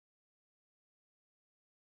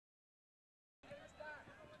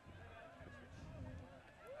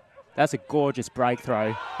That's a gorgeous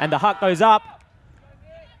breakthrow. And the huck goes up.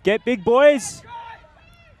 Get big, boys.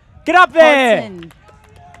 Get up there. Hodson.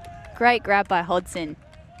 Great grab by Hodson.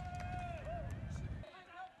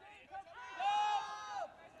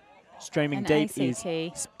 Streaming And deep ACT.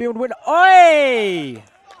 is spilled wind. Oi!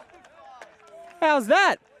 How's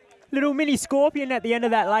that? Little mini scorpion at the end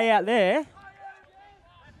of that layout there.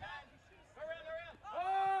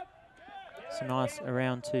 It's a nice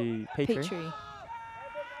around to Petrie.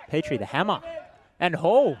 Petrie, the hammer. And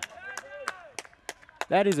Hall.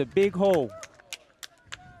 That is a big haul.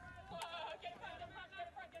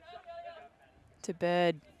 To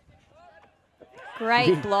Bird.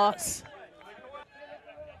 Great blocks.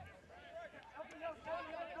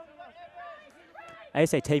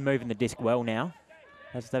 ASAT moving the disc well now,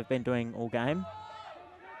 as they've been doing all game.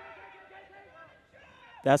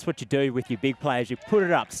 That's what you do with your big players. You put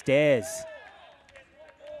it upstairs.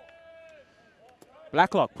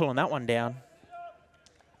 Blacklock pulling that one down.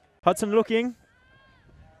 Hudson looking.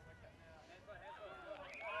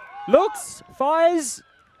 Looks, fires.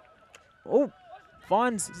 Oh,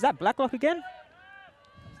 finds, is that Blacklock again?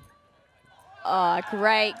 Oh,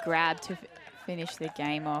 great grab to finish the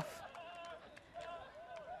game off.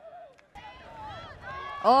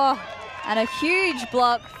 Oh, and a huge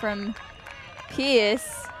block from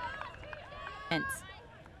Pierce.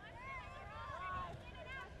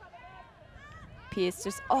 Pierce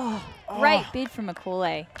just, great bid from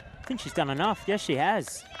Macaulay. I think she's done enough. Yes, she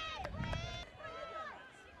has.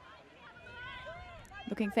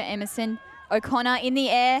 Looking for Emerson. O'Connor in the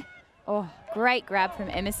air. Oh, great grab from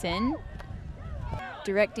Emerson.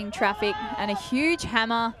 Directing traffic and a huge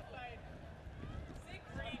hammer.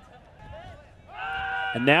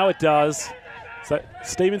 And now it does. So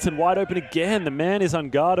Stevenson wide open again. The man is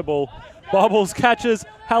unguardable. Bobbles, catches.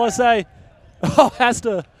 Halisay has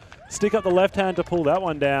to stick up the left hand to pull that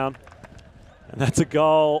one down. And that's a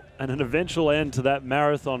goal and an eventual end to that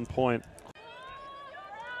marathon point.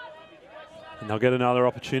 And they'll get another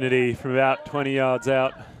opportunity from about 20 yards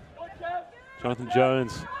out. Jonathan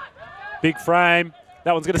Jones. Big frame.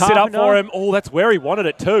 That one's going to sit up for him. Oh, that's where he wanted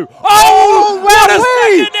it too. Oh, what a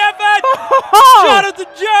second effort! Jonathan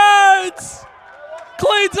Jones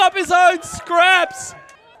cleans up his own scraps.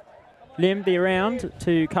 Lim the around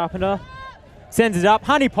to Carpenter. Sends it up.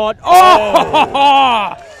 Honeypot.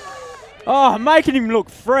 Oh! Oh, making him look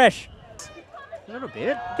fresh. A little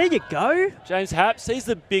bit. There you go. James Happ sees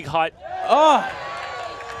the big height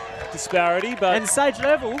disparity, but and Sage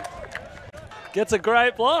level. Gets a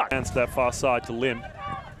great block. Hands that far side to Lim.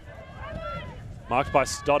 Marked by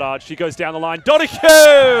Stoddard. She goes down the line. Donahue!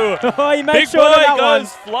 Oh, you made big sure boy that goes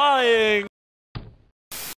one. flying.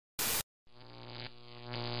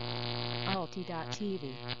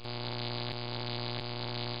 Alti.tv